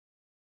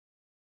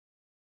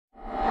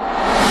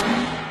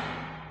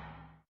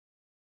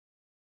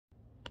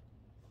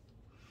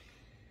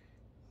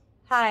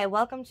Hi,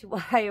 welcome to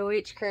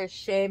Y.O.H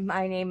Crochet.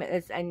 My name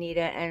is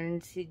Anita,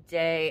 and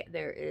today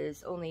there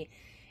is only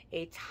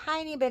a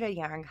tiny bit of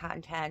yarn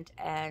content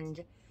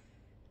and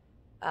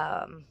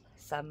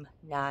some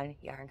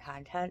non-yarn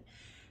content.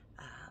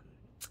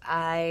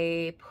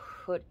 I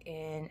put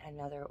in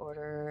another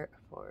order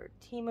for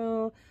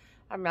Temu.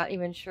 I'm not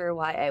even sure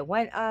why I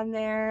went on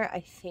there.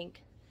 I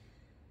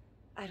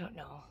don't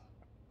know.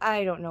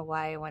 I don't know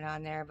why I went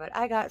on there, but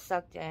I got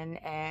sucked in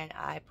and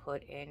I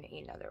put in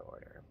another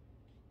order.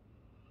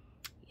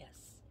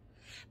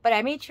 But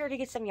I made sure to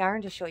get some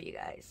yarn to show you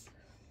guys.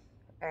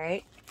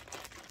 Alright?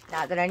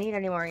 Not that I need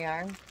any more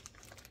yarn.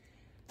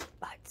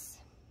 But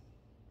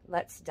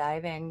let's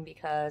dive in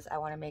because I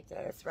want to make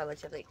this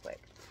relatively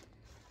quick.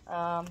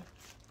 I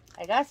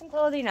got some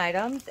clothing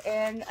items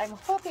and I'm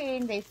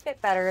hoping they fit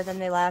better than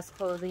the last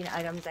clothing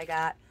items I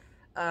got.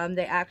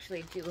 They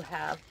actually do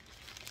have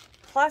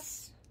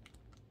plus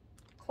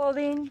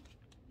clothing.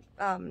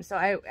 So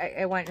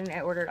I went and I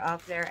ordered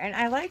off there. And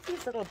I like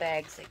these little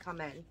bags they come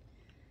in.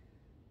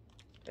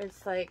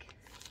 It's like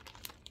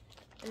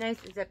a nice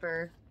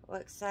zipper. Well,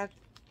 except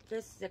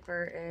this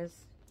zipper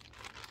is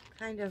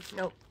kind of,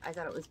 nope, I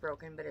thought it was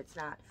broken, but it's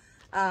not.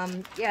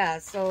 Yeah,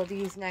 so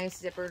these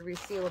nice zippered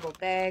resealable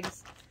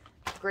bags,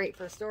 great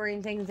for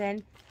storing things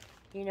in.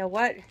 You know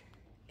what?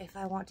 If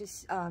I want to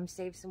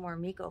save some more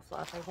Miko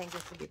fluff, I think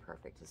this would be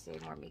perfect to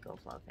save more Miko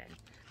fluff in.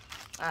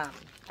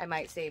 I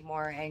might save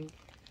more and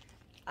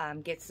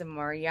get some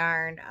more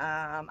yarn.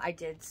 I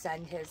did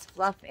send his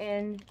fluff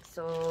in,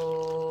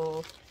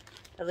 so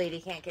the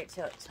lady can't get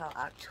till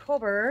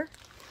October,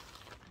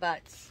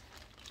 but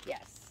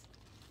yes.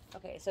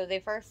 Okay, so the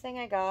first thing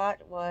I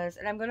got was,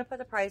 and I'm going to put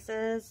the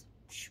prices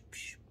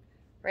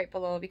right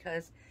below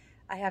because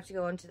I have to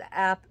go into the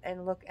app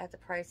and look at the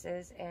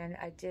prices, and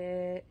I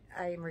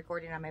am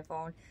recording on my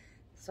phone,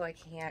 so I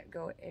can't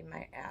go in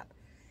my app.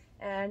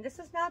 And this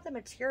is not the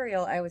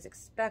material I was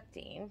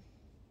expecting.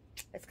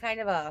 It's kind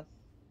of a,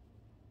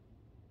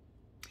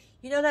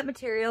 you know that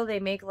material they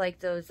make like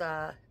those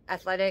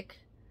athletic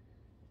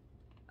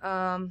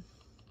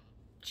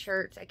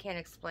shirts, I can't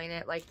explain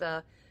it, like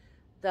the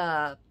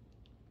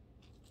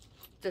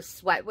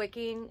sweat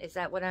wicking, is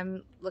that what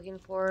I'm looking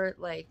for?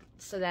 Like,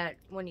 so that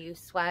when you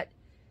sweat,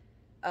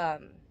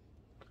 you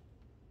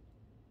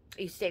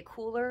stay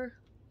cooler,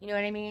 you know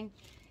what I mean?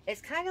 It's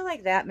kind of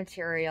like that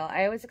material.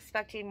 I was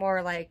expecting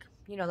more like,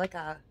 you know, like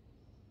a,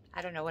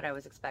 I don't know what I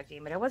was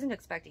expecting, but I wasn't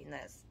expecting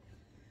this.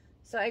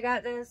 So I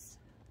got this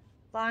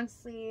long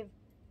sleeve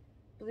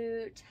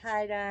blue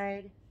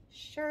tie-dyed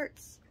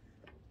shirts.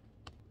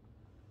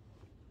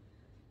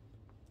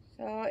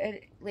 So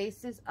it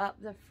laces up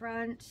the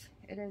front.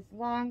 It is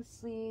long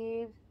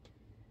sleeve.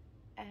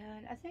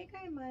 And I think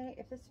I might,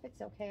 if this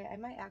fits okay, I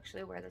might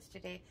actually wear this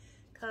today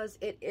because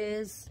it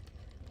is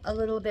a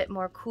little bit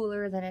more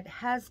cooler than it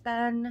has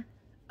been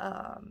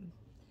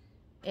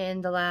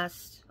in the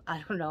last,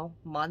 I don't know,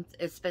 month.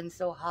 It's been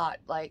so hot,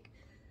 like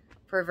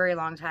for a very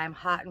long time,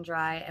 hot and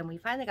dry. And we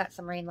finally got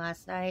some rain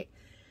last night.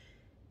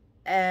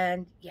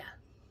 And yeah.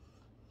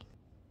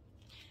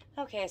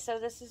 Okay, so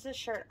this is the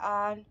shirt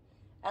on.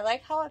 I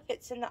like how it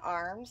fits in the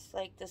arms.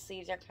 Like the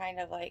sleeves are kind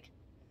of like,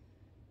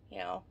 you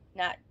know,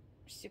 not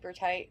super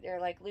tight. They're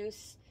like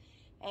loose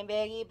and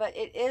baggy, but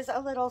it is a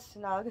little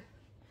snug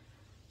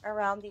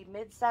around the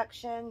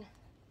midsection.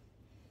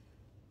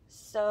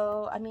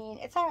 So, I mean,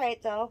 it's all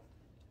right though.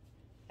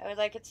 I would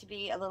like it to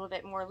be a little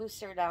bit more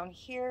looser down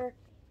here,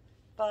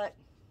 but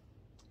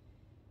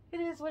it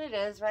is what it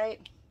is, right?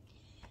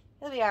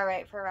 It'll be all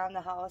right for around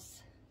the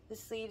house. The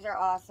sleeves are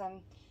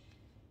awesome.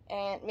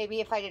 And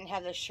maybe if I didn't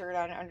have the shirt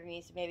on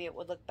underneath, maybe it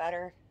would look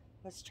better.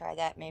 Let's try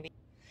that maybe.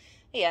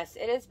 Yes,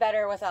 it is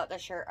better without the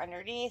shirt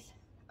underneath.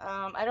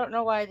 I don't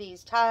know why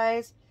these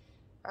ties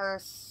are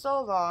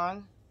so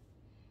long.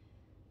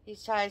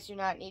 These ties do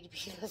not need to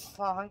be this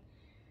long.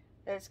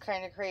 That's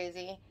kind of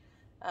crazy.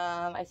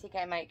 I think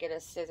I might get a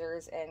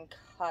scissors and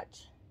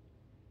cut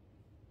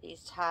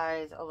these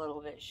ties a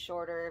little bit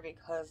shorter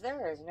because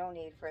there is no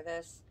need for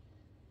this.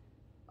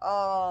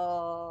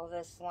 All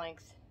this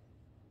length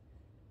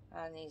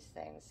on these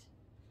things.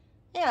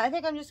 Yeah, I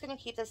think I'm just going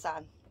to keep this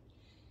on.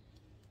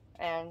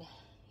 And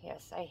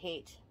yes, I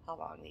hate how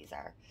long these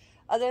are.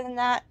 Other than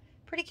that,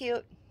 pretty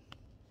cute.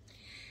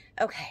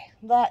 Okay,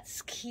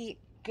 let's keep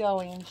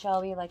going,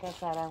 shall we? Like I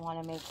said, I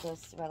want to make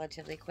this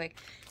relatively quick.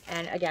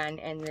 And again,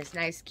 in this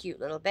nice, cute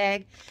little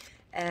bag.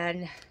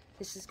 And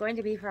this is going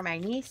to be for my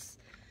niece.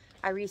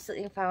 I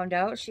recently found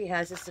out she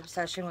has this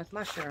obsession with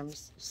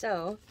mushrooms.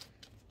 So,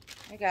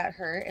 I got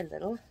her a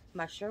little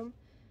mushroom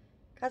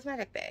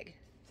cosmetic bag.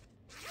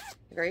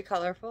 Very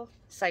colorful,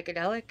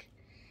 psychedelic,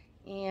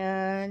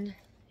 and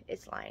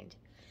it's lined.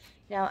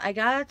 Now, I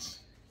got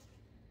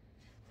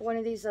one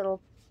of these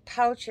little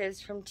pouches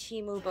from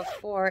Temu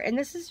before, and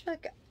this is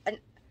like a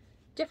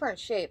different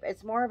shape.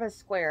 It's more of a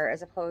square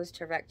as opposed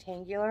to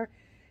rectangular.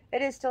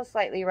 It is still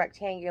slightly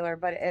rectangular,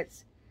 but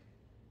it's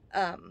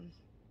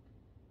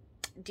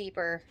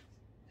deeper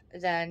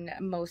than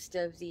most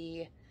of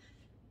the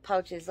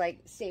pouches. Like,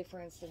 say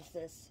for instance,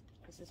 this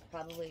is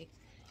probably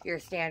your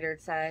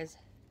standard size.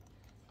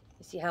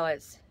 You see how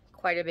it's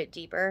quite a bit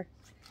deeper?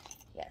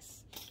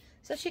 Yes.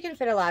 So she can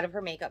fit a lot of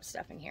her makeup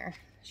stuff in here.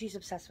 She's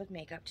obsessed with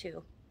makeup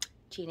too.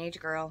 Teenage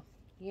girl.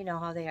 You know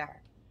how they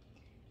are.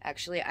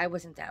 Actually, I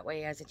wasn't that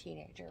way as a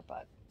teenager,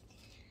 but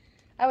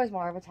I was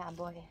more of a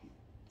tomboy.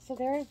 So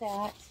there's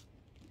that.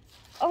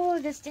 Oh,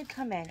 this did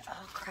come in.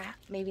 Oh, crap.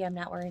 Maybe I'm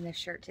not wearing this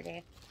shirt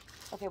today.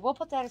 Okay, we'll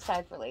put that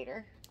aside for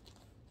later.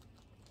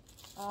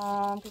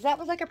 Because that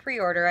was like a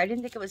pre-order. I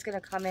didn't think it was going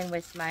to come in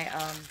with my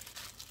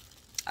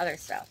other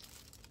stuff.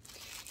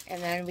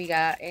 And then we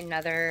got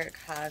another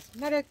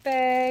cosmetic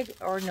bag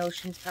or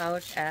notions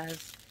pouch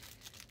as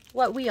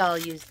what we all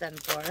use them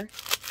for.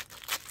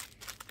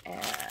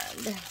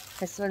 And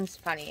this one's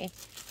funny.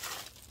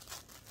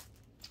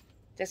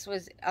 This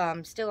was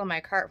still in my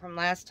cart from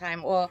last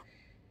time. Well,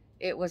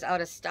 it was out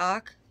of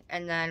stock,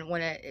 and then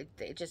when it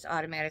just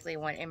automatically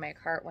went in my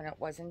cart when it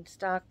was in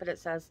stock, but it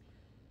says,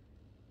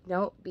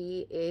 don't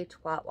be a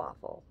twat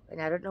waffle. And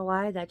I don't know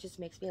why, that just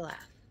makes me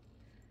laugh.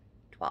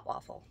 Twat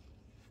waffle.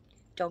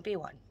 Don't be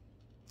one.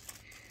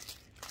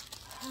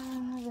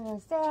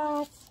 There's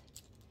that.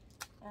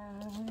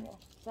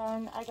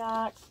 Then I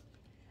got,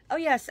 oh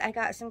yes, I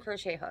got some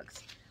crochet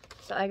hooks.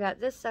 So I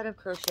got this set of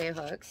crochet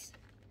hooks.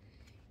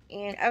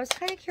 And I was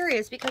kind of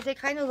curious because they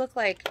kind of look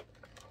like,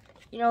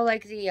 you know,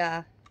 like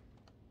the,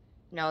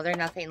 no, they're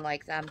nothing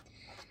like them.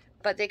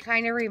 But they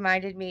kind of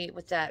reminded me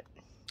with that,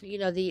 you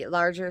know, the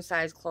larger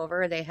size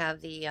clover. They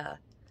have the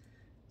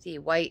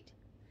white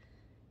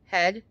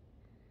head.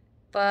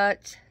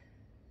 But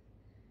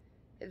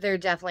they're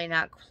definitely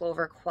not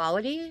clover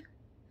quality.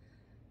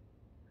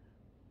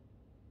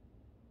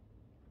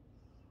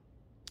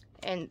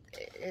 And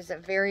it's a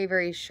very,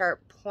 very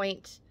sharp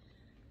point.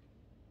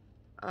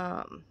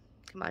 Come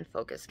on,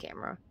 focus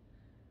camera.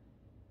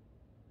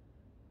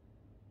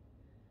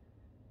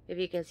 If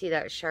you can see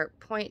that sharp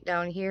point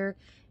down here,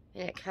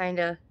 and it kind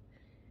of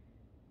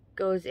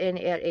goes in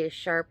at a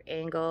sharp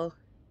angle.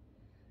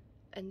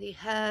 And the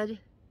head,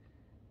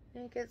 I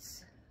think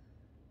it's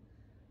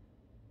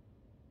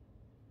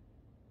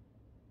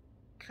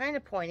kind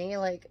of pointy,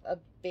 like a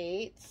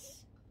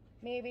Bates,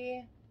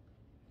 maybe.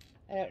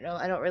 I don't know.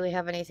 I don't really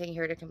have anything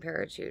here to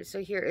compare it to. So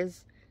here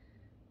is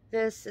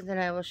this, and then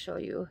I will show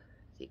you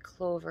the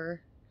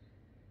clover.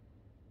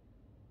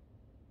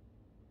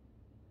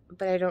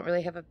 But I don't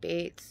really have a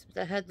Bates.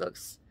 The head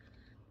looks,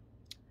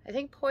 I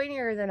think,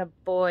 pointier than a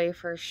boy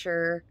for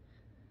sure.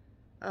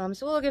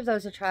 So we'll give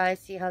those a try,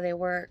 see how they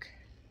work.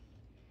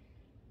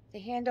 The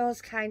handle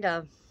is kind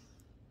of,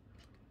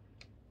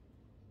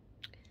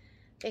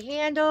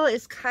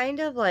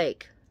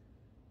 like,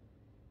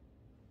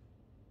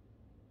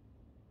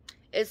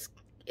 it's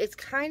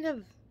kind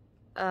of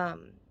a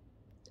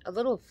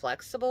little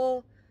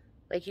flexible,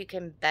 like you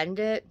can bend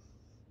it.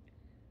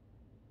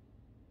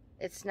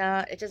 It's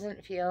not, it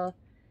doesn't feel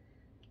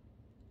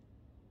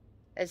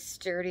as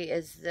sturdy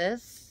as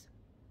this.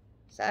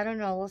 So I don't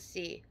know, we'll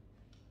see.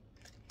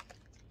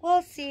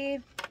 We'll see.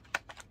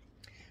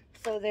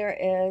 So there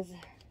is,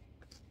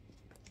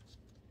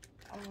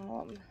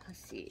 let's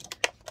see,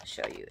 I'll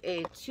show you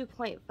a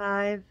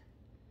 2.5,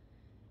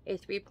 a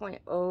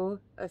 3.0,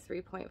 a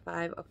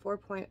 3.5, a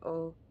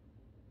 4.0,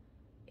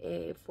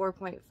 a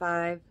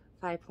 4.5,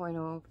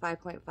 5.0,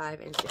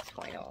 5.5, and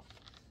 6.0.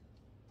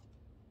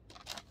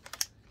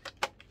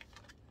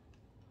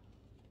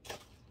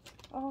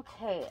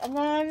 Okay, and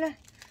then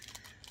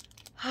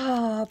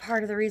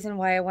part of the reason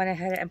why I went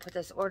ahead and put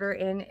this order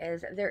in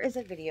is there is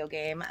a video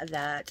game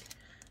that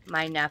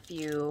my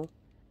nephew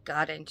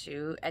got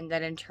into, and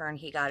then in turn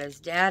he got his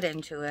dad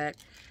into it,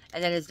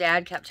 and then his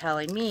dad kept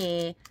telling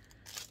me,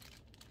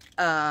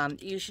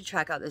 you should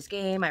check out this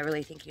game, I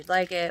really think you'd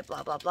like it,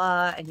 blah blah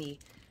blah, and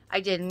I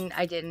didn't,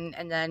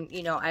 and then,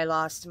 you know, I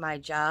lost my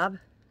job,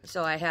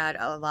 so I had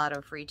a lot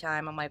of free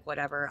time. I'm like,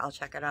 whatever, I'll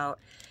check it out.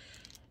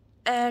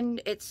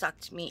 And it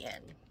sucked me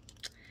in.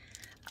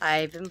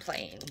 I've been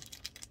playing.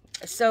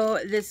 So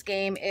this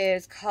game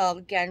is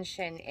called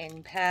Genshin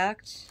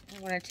Impact. I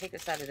want to take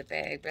this out of the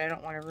bag, but I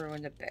don't want to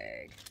ruin the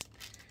bag.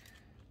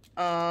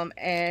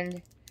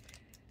 And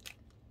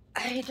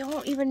I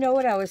don't even know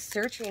what I was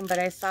searching, but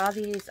I saw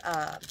these,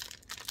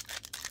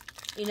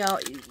 you know,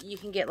 you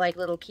can get like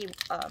little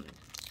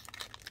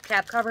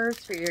cap covers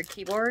for your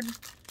keyboard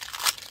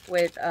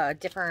with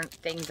different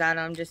things on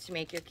them just to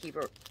make your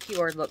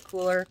keyboard look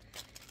cooler.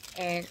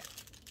 And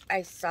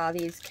I saw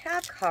these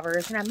cap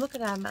covers, and I'm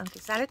looking at them, I'm like,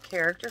 is that a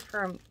character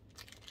from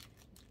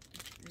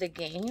the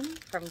game,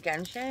 from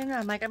Genshin?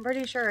 I'm like, I'm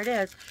pretty sure it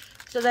is.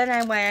 So then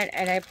I went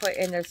and I put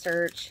in the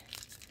search,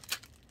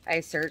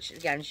 I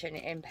searched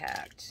Genshin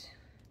Impact,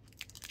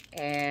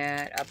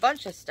 and a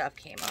bunch of stuff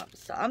came up.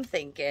 So I'm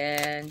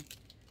thinking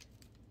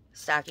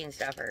stocking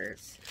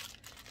stuffers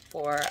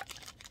for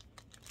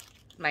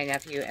my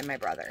nephew and my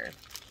brother,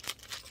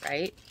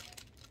 right?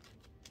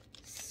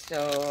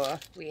 So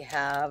we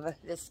have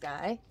this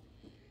guy.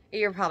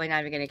 You're probably not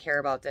even going to care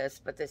about this,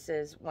 but this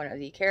is one of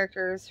the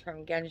characters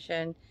from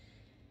Genshin,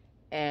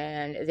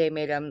 and they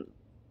made them,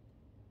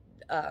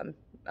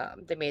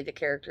 they made the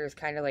characters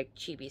kind of like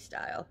chibi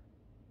style.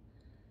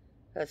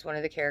 That's one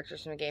of the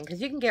characters from the game.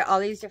 Because you can get all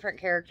these different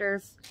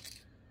characters.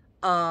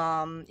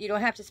 You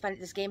don't have to spend,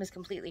 this game is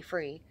completely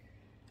free.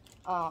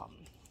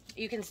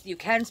 You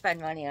can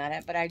spend money on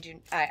it, but I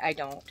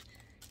don't.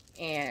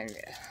 And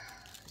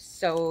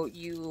so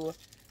you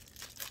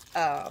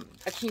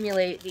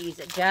accumulate these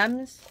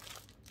gems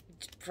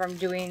from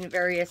doing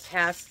various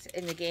tasks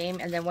in the game,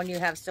 and then when you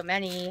have so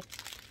many,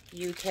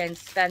 you can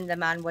spend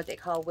them on what they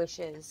call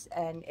wishes,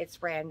 and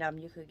it's random.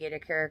 You could get a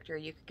character,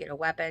 you could get a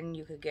weapon,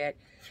 you could get,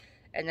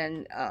 and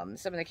then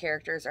some of the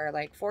characters are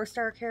like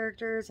 4-star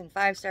characters and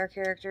 5-star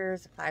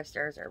characters. 5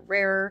 stars are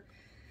rarer.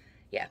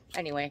 Yeah,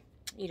 anyway,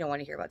 you don't want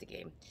to hear about the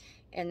game.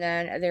 And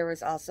then there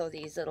was also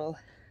these little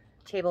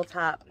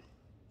tabletop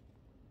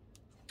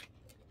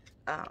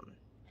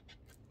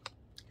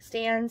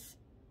stands.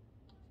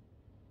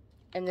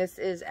 And this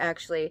is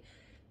actually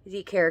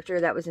the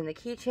character that was in the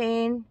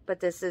keychain,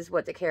 but this is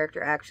what the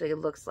character actually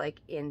looks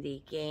like in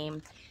the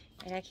game.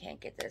 And I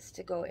can't get this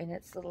to go in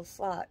its little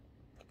slot.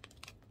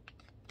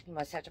 You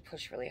must have to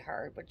push really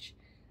hard, which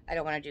I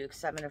don't want to do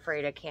because I'm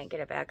afraid I can't get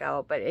it back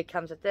out. But it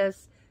comes with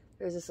this.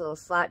 There's this little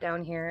slot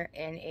down here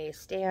and a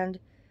stand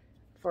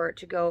for it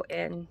to go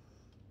in.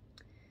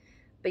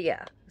 But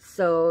yeah,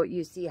 so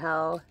you see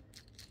how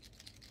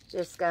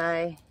this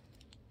guy,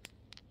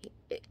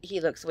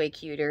 he looks way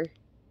cuter.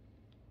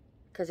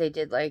 Because they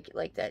did like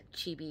that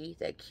chibi,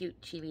 that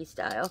cute chibi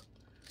style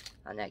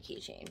on that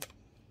keychain.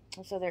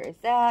 So there is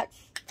that.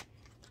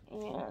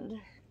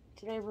 And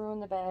did I ruin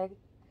the bag?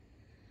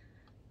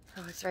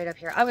 Oh, it's right up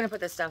here. I'm going to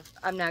put this stuff.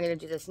 I'm not going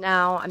to do this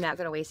now. I'm not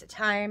going to waste the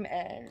time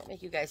and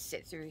make you guys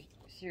sit through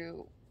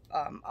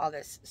all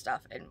this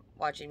stuff and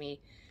watching me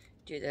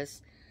do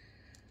this.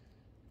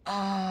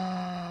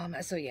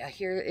 So yeah,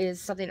 here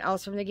is something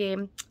else from the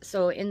game.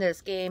 So in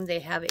this game, they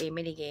have a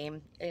mini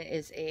game. It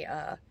is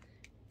a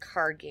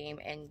card game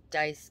and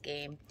dice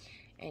game,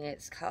 and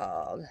it's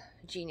called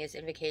Genius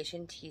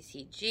Invocation,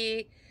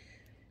 TCG.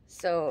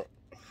 So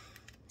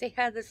they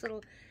had this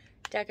little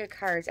deck of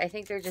cards. I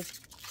think they're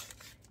just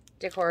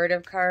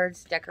decorative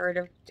cards,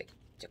 decorative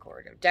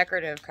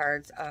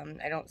cards.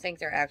 I don't think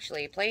they're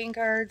actually playing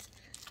cards.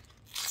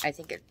 I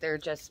think they're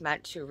just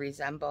meant to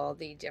resemble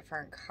the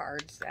different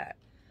cards that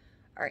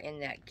are in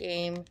that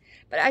game.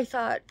 But I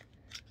thought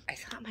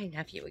my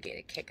nephew would get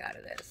a kick out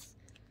of this.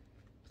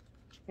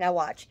 Now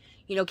watch.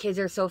 You know, kids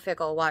are so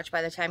fickle. Watch,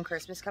 by the time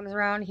Christmas comes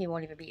around, he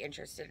won't even be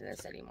interested in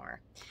this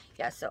anymore.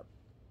 Yeah, so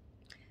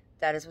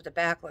that is what the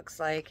back looks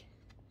like.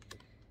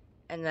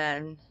 And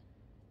then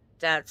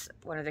that's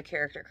one of the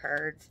character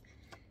cards.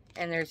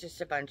 And there's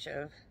just a bunch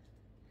of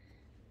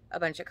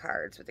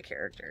cards with the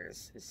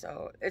characters.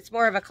 So it's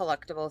more of a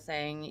collectible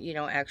thing. You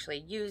don't actually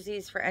use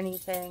these for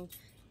anything.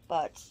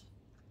 But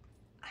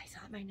I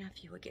thought my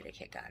nephew would get a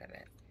kick out of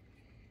it.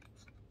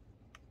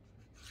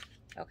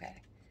 Okay.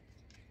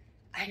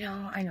 I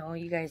know,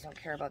 you guys don't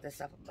care about this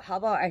stuff. How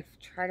about I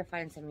try to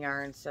find some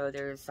yarn so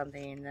there's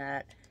something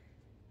that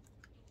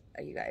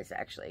you guys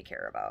actually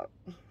care about.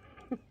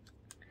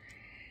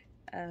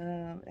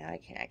 Now I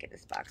cannot get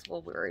this box.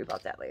 We'll worry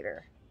about that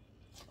later.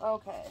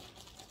 Okay.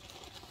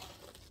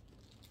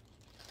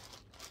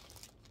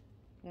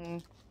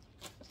 What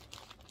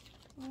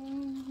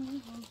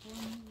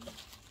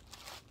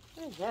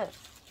is this?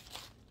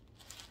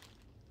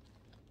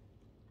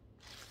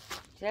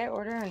 Did I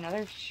order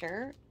another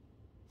shirt?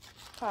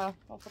 Huh,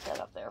 I'll put that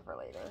up there for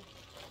later.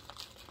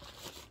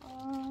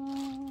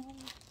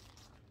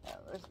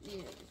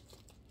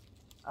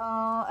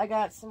 I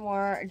got some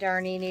more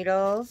darning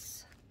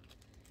needles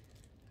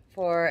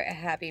for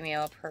Happy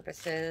Meal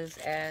purposes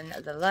and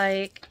the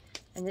like.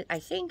 And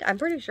I'm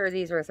pretty sure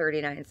these were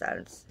 39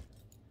 cents.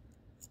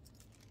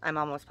 I'm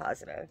almost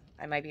positive.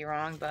 I might be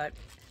wrong, but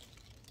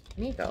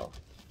Miko,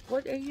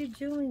 what are you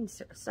doing?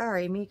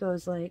 Sorry,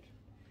 Miko's like,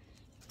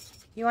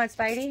 you want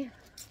Spidey?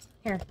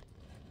 Here.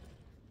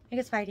 Make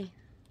it Spidey.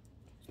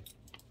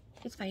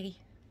 Get Spidey.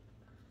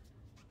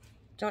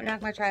 Don't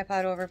knock my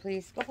tripod over,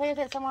 please. Go play with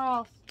it somewhere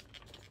else.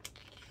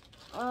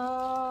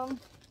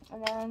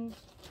 And then,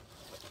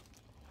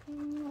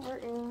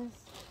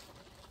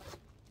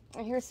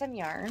 here's some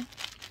yarn.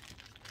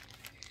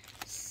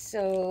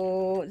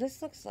 So,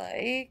 this looks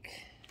like,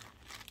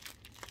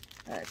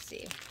 let's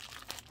see.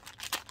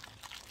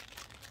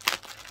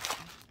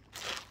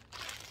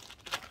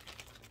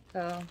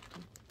 So,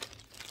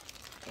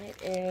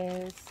 it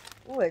is,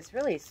 oh, it's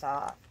really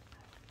soft.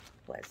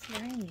 Oh, it's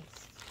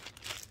nice.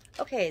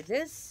 Okay,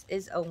 this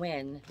is a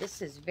win.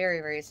 This is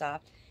very, very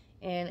soft.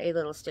 And a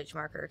little stitch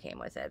marker came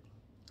with it.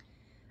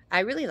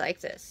 I really like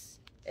this.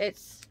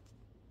 It's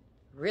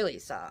really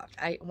soft.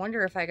 I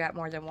wonder if I got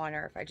more than one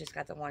or if I just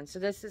got the one. So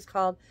this is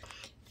called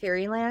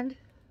Fairyland.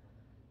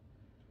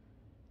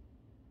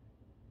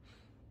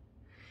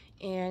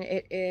 And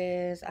it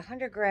is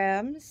 100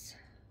 grams.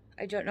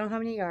 I don't know how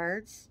many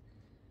yards.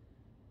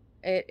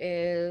 It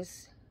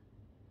is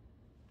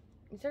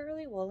there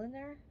really wool in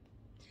there?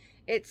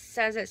 It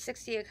says it's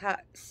 60 a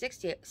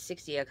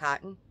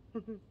cotton.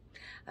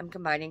 I'm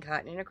combining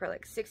cotton and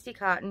acrylic. 60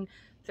 cotton,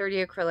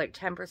 30 acrylic,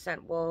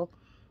 10% wool,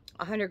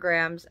 100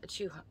 grams,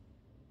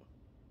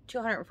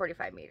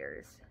 245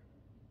 meters.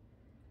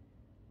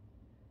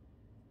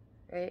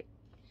 Right?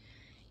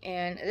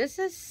 And this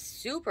is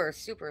super,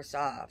 super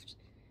soft.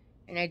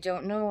 And I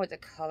don't know what the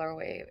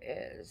colorway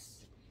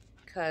is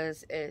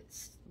because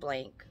it's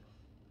blank.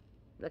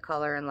 The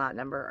color and lot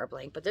number are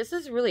blank. But this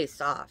is really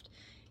soft.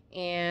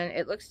 And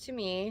it looks to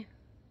me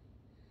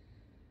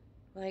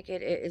like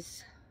it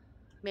is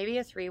maybe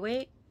a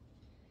 3-weight.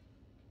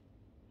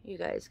 You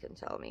guys can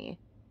tell me.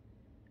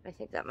 I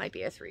think that might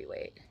be a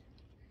 3-weight.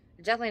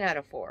 Definitely not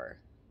a 4.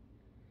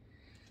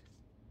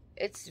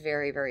 It's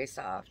very, very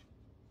soft.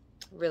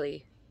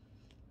 Really.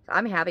 So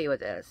I'm happy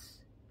with this.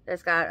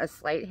 It's got a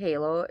slight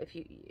halo.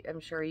 I'm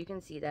sure you can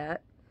see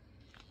that.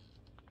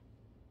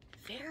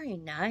 Very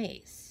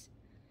nice.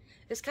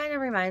 This kind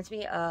of reminds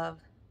me of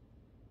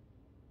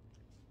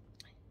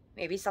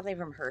maybe something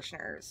from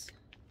Hirschner's.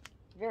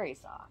 Very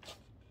soft.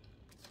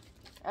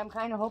 I'm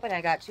kind of hoping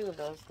I got 2 of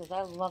those because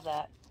I love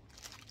that.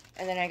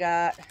 And then I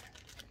got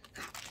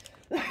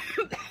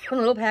a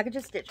little package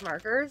of stitch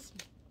markers.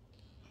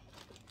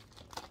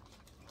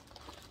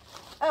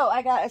 Oh,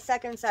 I got a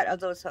second set of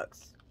those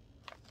hooks.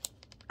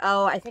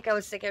 Oh, I think I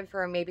was thinking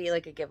for maybe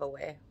like a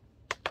giveaway.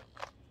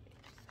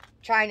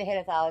 Trying to hit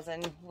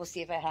 1,000. We'll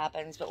see if it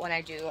happens. But when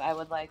I do, I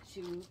would like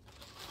to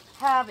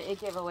have a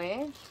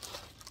giveaway.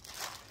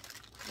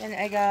 Then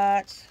I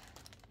got...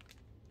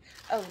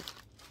 Oh,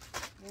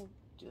 we'll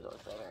do those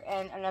later.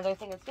 And another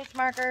thing of stitch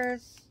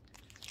markers.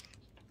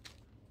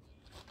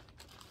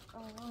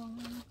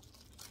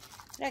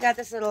 I got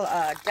this little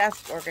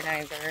desk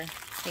organizer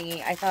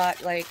thingy. I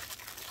thought like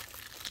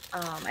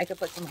I could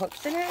put some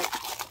hooks in it.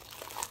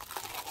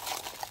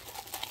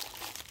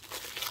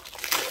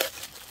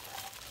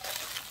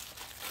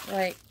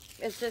 Like,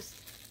 it's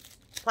just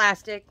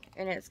plastic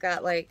and it's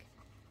got like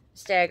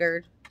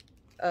staggered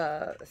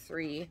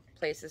 3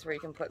 places where you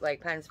can put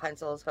like pens,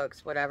 pencils,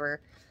 hooks, whatever.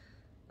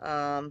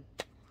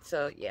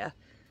 So yeah,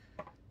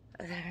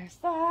 there's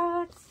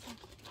that.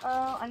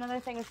 Oh, another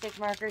thing of stitch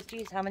markers.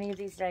 Geez, how many of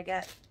these did I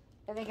get?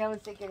 I think I was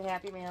thinking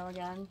Happy Mail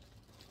again.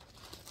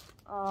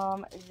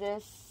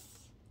 This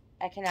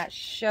I cannot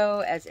show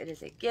as it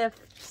is a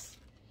gift.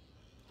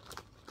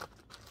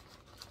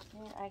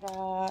 And I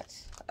got,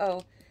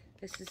 oh,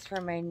 this is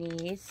for my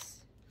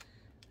niece.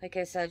 Like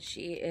I said,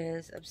 she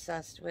is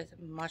obsessed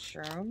with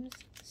mushrooms.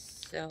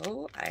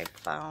 So I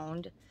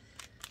found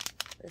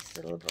this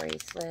little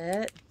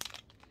bracelet.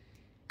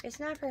 It's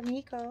not for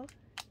Miko.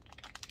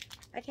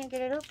 I can't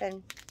get it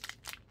open.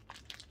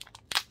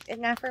 It's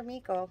not for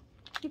Miko.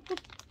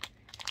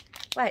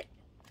 What?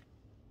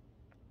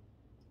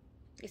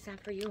 It's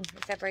not for you.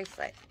 It's a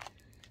bracelet.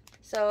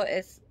 So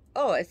it's,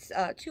 oh, it's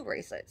 2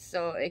 bracelets.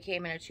 So it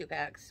came in a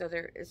 2-pack. So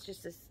it's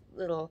just this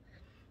little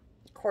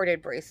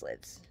corded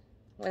bracelets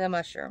with a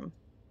mushroom.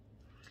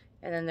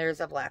 And then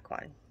there's a black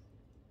one.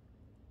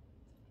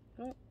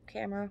 Oh,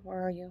 camera,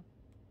 where are you?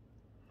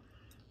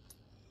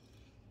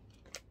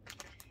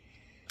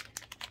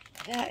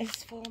 That is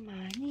for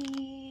my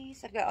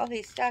niece. I've got all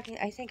these stocking.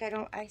 I think I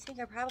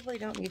probably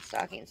don't need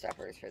stocking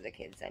stuffers for the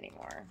kids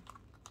anymore.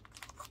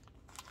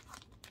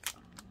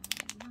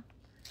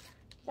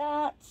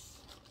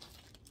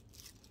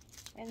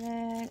 And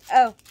then,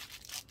 oh,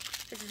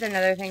 this is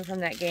another thing from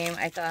that game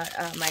I thought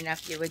my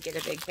nephew would get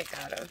a big kick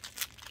out of.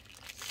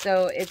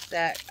 So it's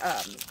that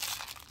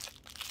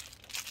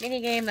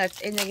mini game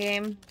that's in the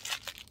game.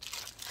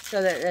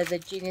 So the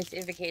Genius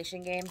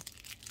Invocation game.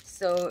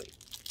 So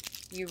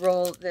you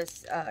roll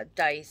this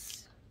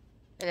dice,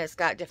 and it's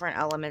got different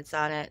elements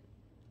on it.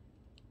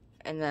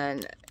 And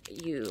then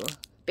you,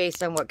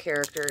 based on what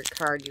character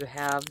card you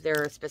have,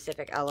 they're a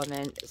specific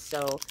element.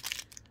 So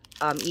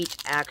each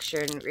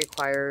action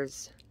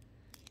requires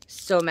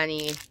so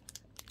many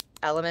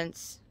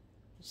elements.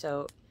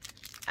 So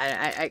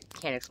I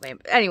can't explain.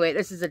 But anyway,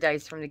 this is the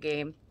dice from the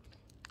game.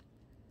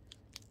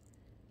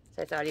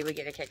 So I thought he would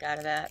get a kick out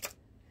of that.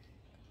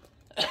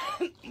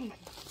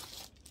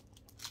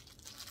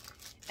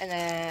 And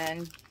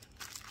then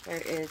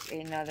there is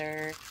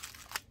another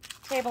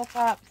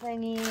tabletop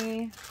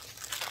thingy.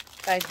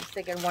 I was just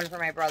thinking one for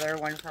my brother,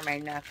 one for my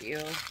nephew.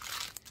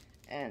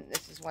 And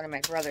this is one of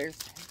my brother's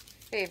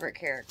favorite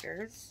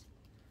characters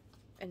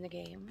in the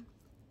game.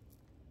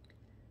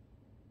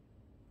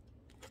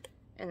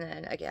 And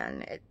then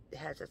again, it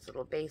has this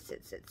little base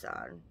it sits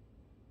on.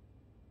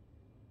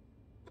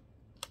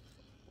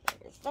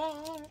 There's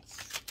that.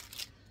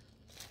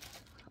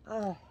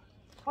 Oh,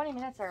 20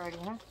 minutes already,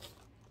 huh?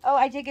 Oh,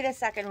 I did get a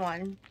second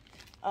one.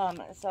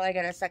 So I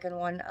got a second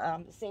one,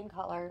 the same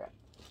color.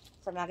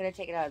 So I'm not going to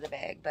take it out of the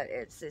bag, but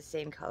it's the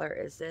same color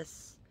as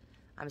this.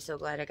 I'm so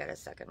glad I got a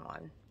second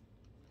one.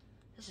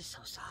 This is so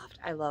soft.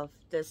 I love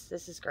this.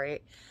 This is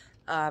great.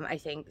 I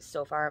think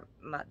so far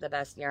the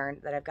best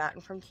yarn that I've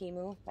gotten from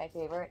Temu. My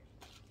favorite.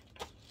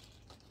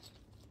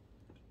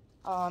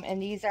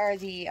 And these are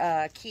the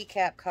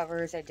keycap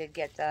covers. I did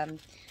get them.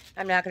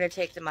 I'm not going to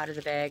take them out of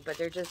the bag, but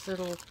they're just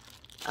little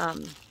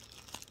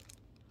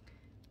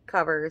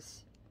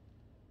covers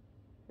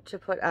to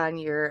put on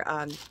your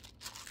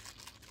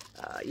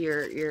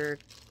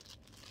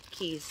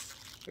keys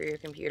for your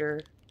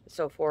computer.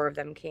 So 4 of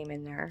them came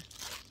in there.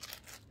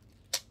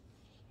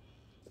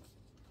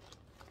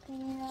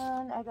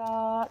 And I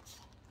got,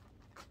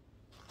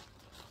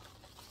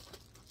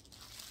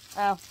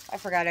 oh, I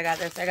forgot I got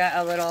this. I got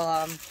a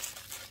little,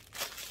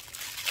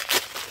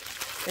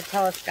 the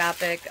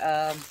telescopic,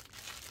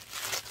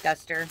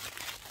 duster.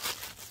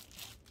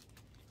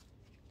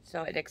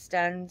 So it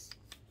extends.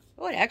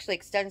 Oh, it actually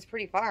extends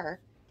pretty far.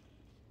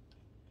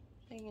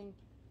 I can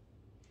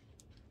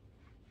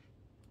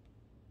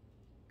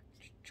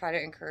try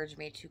to encourage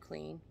me to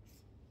clean.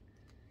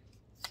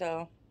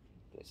 So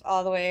it goes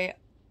all the way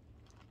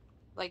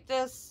like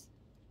this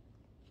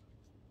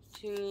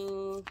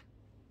to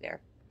there.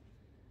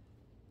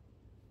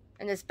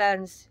 And this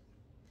bends.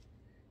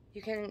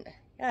 You can,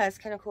 yeah, it's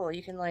kind of cool.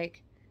 You can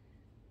like,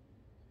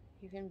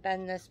 you can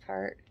bend this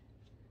part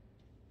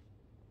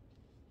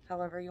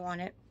however you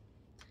want it.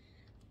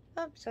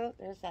 Oh, so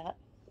there's that.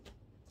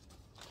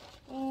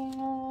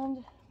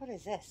 And what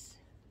is this?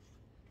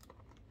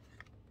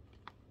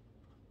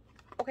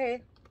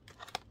 Okay.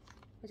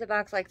 It's a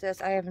box like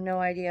this. I have no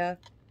idea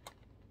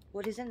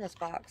what is in this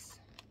box.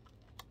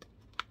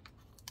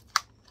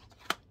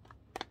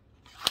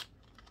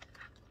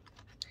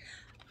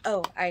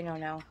 Oh, I know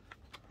now.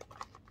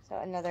 So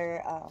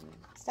another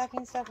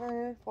stocking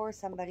stuffer for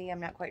somebody. I'm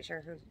not quite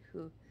sure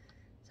who.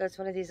 So it's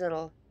one of these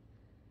little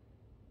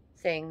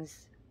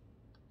things.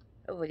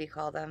 What do you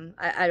call them?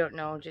 I don't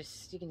know.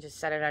 Just, you can just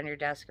set it on your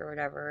desk or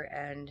whatever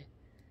and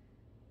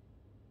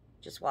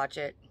just watch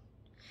it.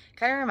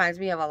 Kind of reminds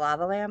me of a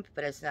lava lamp,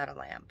 but it's not a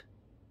lamp.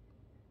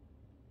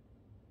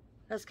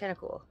 That's kind of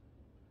cool.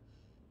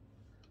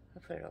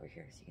 I'll put it over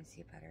here so you can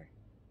see it better.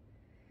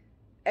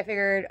 I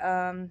figured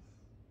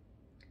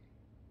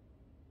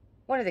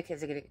one of the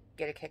kids would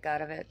get a kick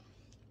out of it.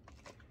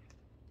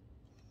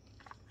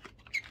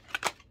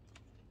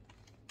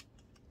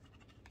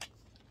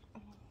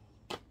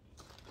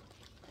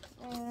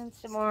 And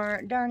some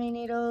more darning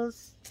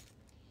needles.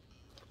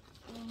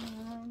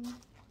 And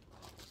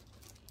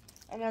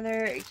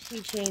another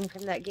keychain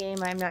from that game.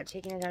 I'm not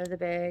taking it out of the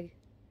bag.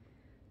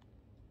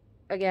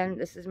 Again,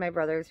 this is my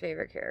brother's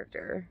favorite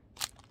character.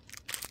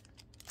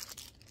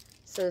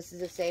 So this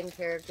is the same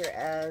character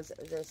as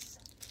this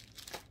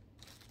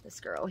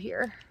girl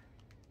here.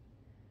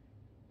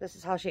 This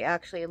is how she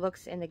actually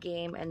looks in the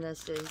game, and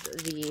this is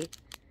the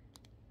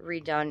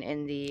redone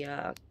in the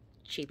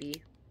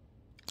chibi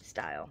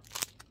style.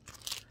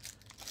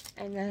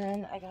 And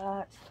then I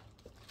got,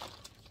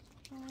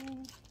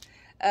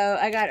 oh,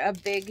 I got a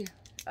big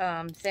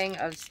thing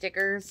of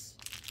stickers.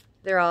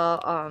 They're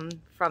all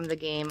from the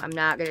game. I'm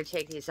not going to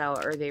take these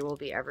out or they will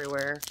be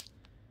everywhere.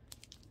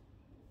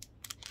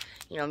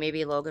 You know,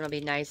 maybe Logan will be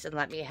nice and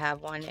let me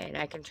have one and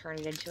I can turn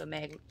it into a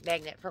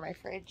magnet for my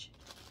fridge.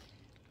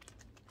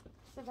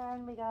 So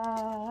then we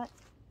got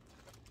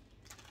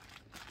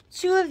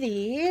 2 of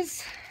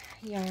these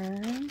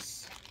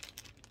yarns.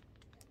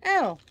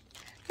 Oh,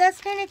 that's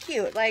kind of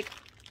cute. Like,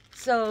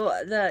 so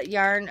the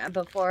yarn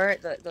before,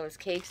 those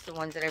cakes, the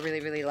ones that I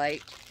really, really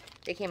liked,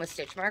 they came with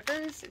stitch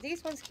markers.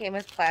 These ones came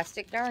with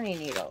plastic darning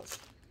needles.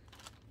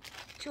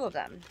 2 of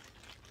them.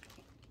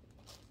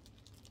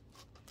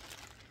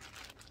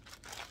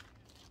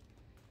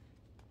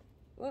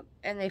 Whoop,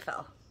 and they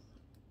fell.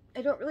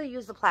 I don't really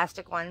use the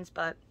plastic ones,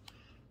 but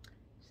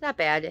it's not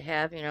bad to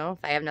have, you know. If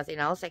I have nothing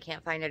else, I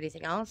can't find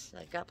anything else,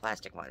 I've got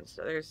plastic ones.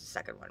 So there's the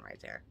second one right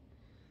there.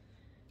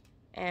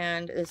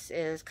 And this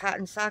is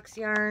cotton socks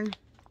yarn.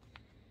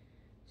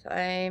 So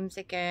I'm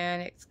thinking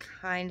it's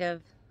kind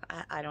of,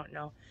 I don't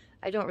know.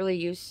 I don't really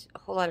use a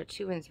whole lot of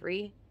 2 and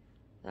 3.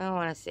 I don't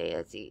want to say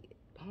it's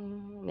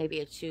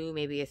maybe a 2,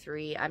 maybe a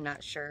 3. I'm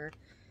not sure.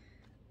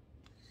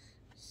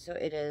 So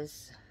it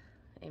is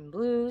in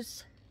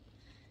blues.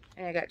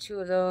 And I got 2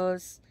 of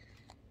those.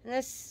 And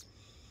this,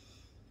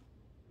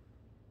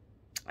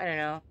 I don't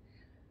know.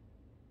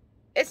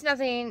 It's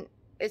nothing.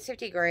 It's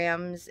 50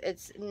 grams.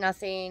 It's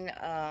nothing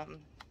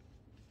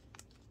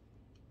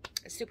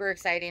super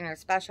exciting or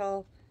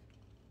special.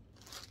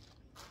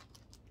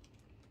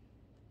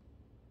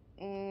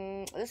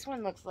 This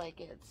one looks like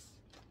it's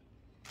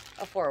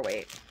a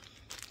 4-weight.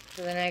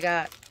 So then I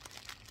got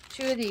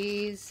 2 of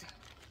these.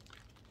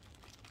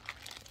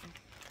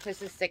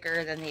 This is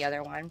thicker than the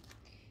other one.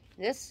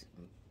 This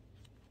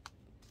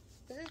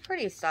is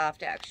pretty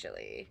soft,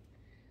 actually.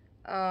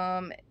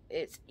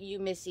 It's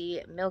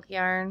U.H milk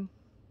yarn.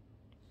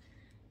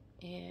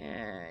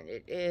 And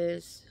it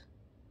is,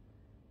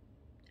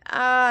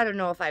 I don't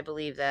know if I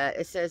believe that.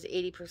 It says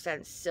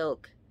 80%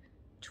 silk,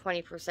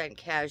 20%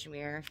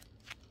 cashmere.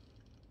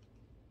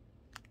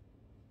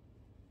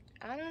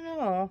 I don't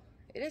know.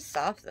 It is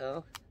soft,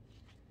 though.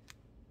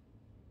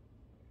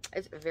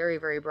 It's very,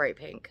 very bright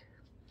pink.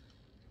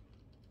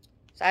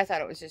 So I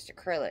thought it was just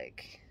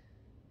acrylic.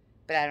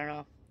 But I don't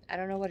know. I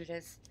don't know what it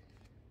is.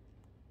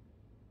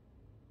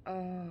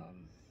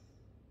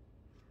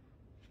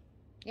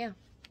 Yeah.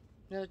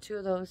 Another 2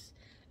 of those.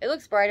 It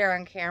looks brighter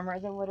on camera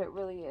than what it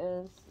really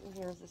is. And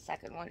here's the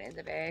second one in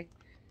the bag.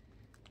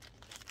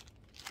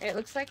 It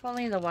looks like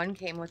only the one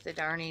came with the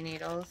darning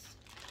needles.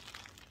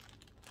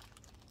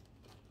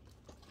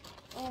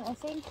 And I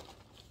think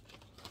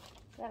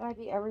that might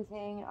be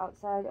everything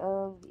outside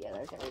of, yeah,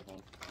 that's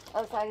everything.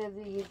 Outside of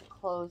these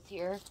clothes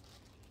here.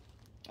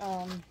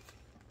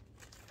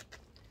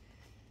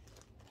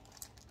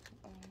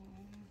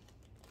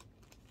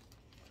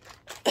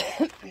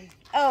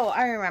 Oh,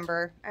 I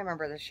remember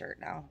the shirt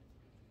now.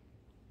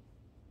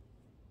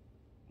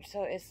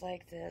 So it's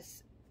like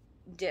this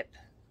dip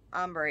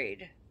ombre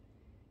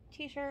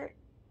t-shirt.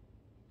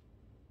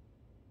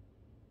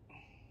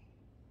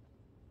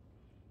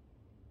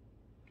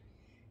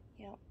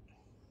 Yep.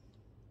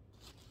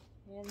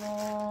 And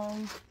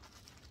then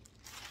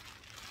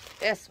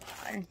this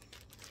one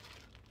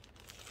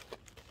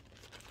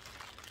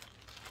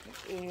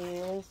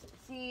is,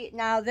 see,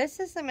 now this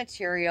is the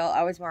material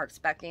I was more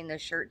expecting the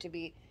shirt to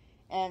be,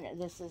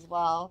 and this as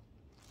well.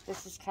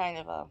 This is kind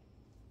of a,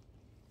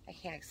 I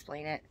can't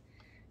explain it,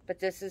 but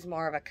this is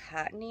more of a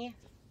cottony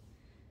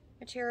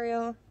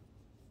material.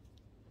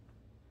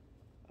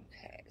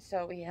 Okay,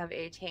 so we have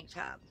a tank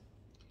top.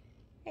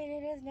 And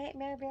it is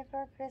Nightmare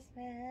Before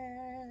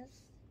Christmas.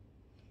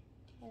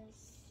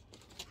 Yes.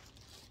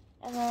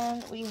 And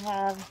then we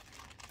have,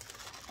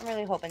 I'm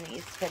really hoping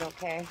these fit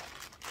okay,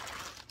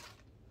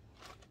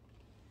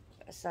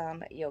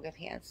 some yoga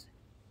pants.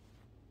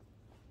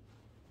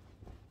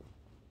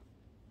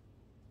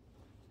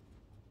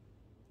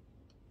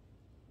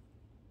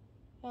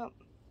 Yep.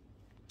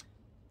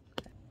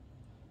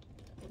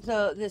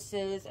 So this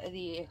is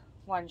the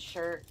one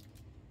shirt.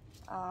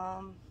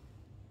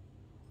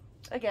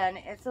 Again,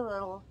 it's a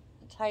little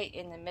tight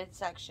in the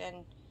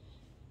midsection,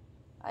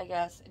 I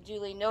guess.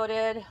 Duly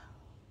noted.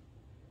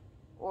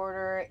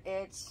 Order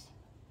it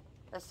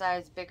a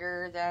size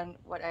bigger than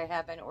what I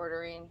have been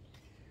ordering.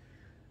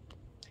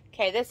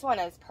 Okay, this one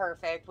is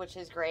perfect, which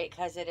is great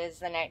because it is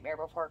the Nightmare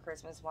Before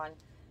Christmas one.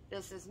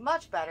 This is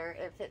much better.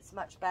 It fits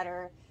much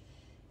better.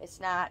 It's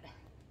not,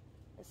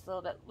 it's a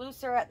little bit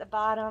looser at the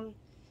bottom.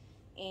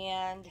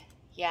 And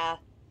yeah,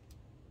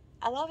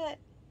 I love it.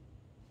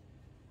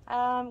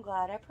 I'm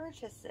glad I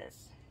purchased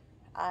this.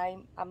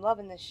 I'm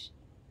loving this.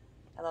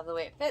 I love the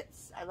way it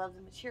fits. I love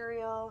the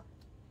material.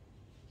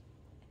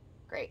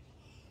 Great.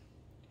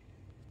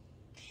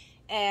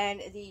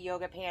 And the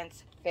yoga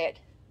pants fit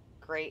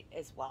great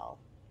as well.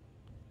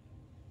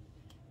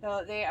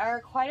 So they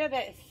are quite a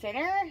bit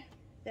thinner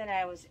than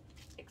I was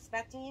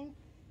expecting,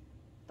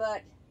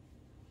 but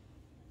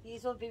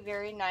these will be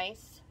very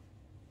nice,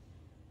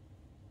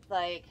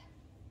 like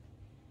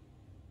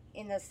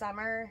in the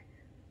summer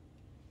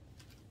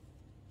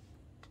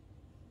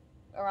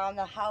around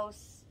the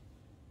house.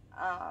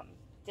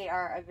 They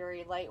are a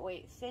very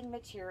lightweight, thin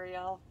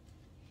material,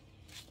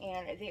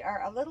 and they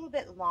are a little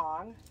bit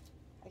long.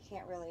 I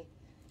can't really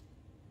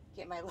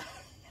get my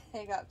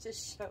leg up to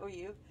show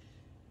you.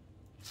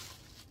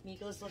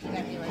 Miko's looking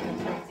at me like I'm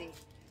crazy.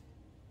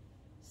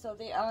 So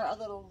they are a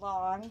little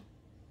long,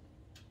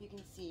 you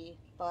can see,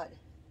 but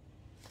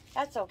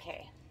that's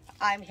okay.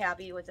 I'm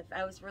happy with it.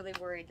 I was really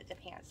worried that the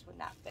pants would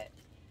not fit,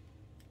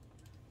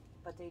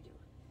 but they do.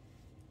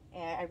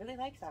 And I really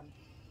like them.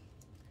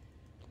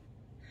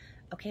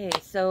 Okay,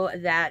 so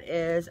that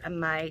is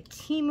my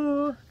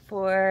Temu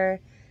for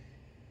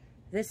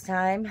this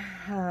time.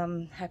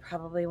 I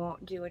probably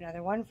won't do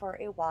another one for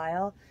a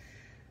while.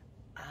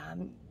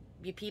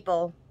 You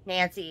people,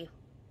 Nancy,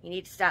 you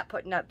need to stop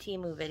putting up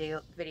Temu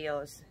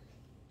videos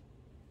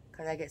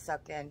because I get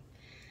sucked in.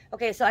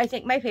 Okay, so I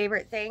think my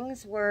favorite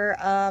things were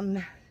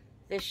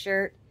this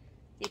shirt,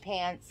 the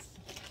pants,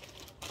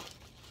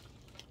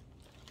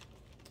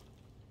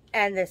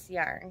 and this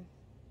yarn.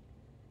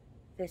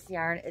 This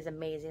yarn is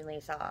amazingly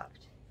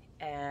soft,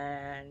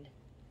 and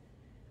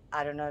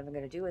I don't know what I'm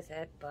going to do with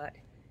it, but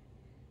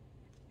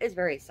it's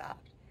very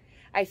soft.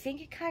 I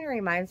think it kind of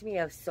reminds me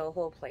of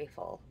Soho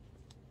Playful.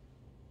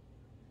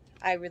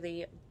 I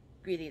really,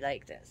 really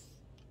like this.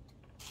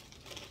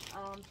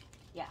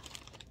 Yeah.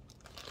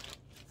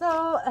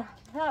 So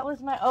that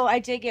was my, oh, I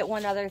did get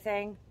one other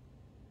thing.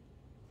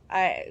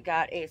 I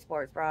got a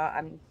sports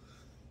bra.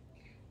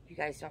 You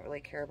guys don't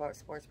really care about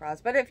sports bras,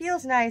 but it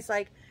feels nice.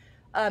 Like,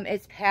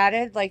 it's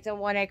padded. Like the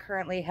one I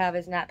currently have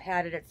is not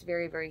padded. It's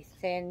very, very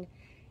thin,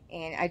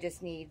 and I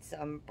just need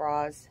some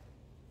bras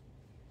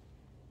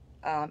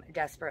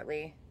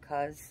desperately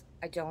because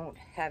I don't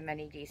have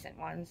many decent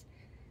ones.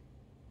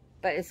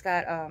 But it's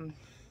got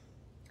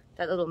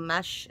that little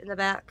mesh in the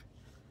back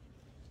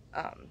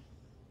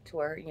to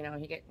where, you know,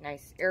 you get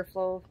nice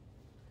airflow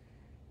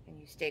and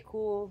you stay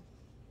cool.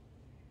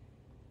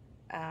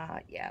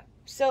 Yeah,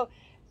 so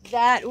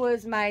that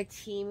was my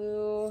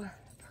Temu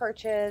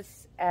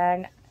purchase,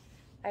 and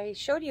I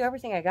showed you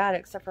everything I got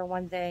except for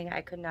one thing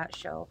I could not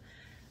show.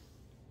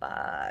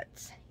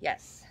 But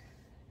yes,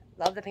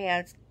 love the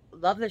pants,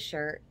 love the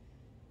shirt,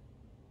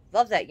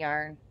 love that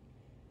yarn.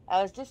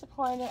 I was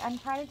disappointed. I'm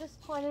kind of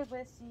disappointed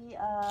with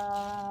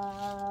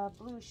the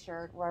blue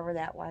shirt, wherever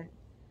that went.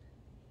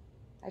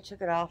 I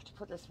took it off to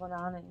put this one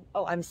on, and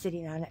oh, I'm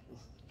sitting on it.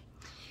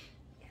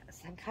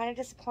 Yes, I'm kind of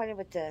disappointed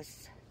with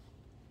this,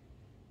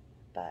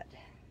 but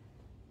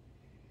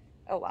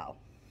oh wow.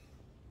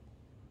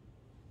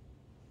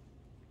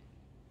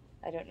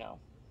 I don't know.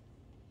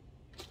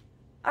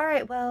 All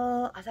right,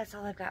 well, that's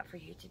all I've got for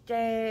you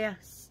today.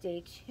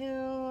 Stay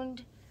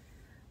tuned.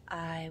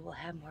 I will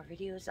have more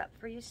videos up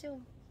for you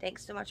soon.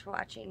 Thanks so much for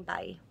watching.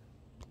 Bye.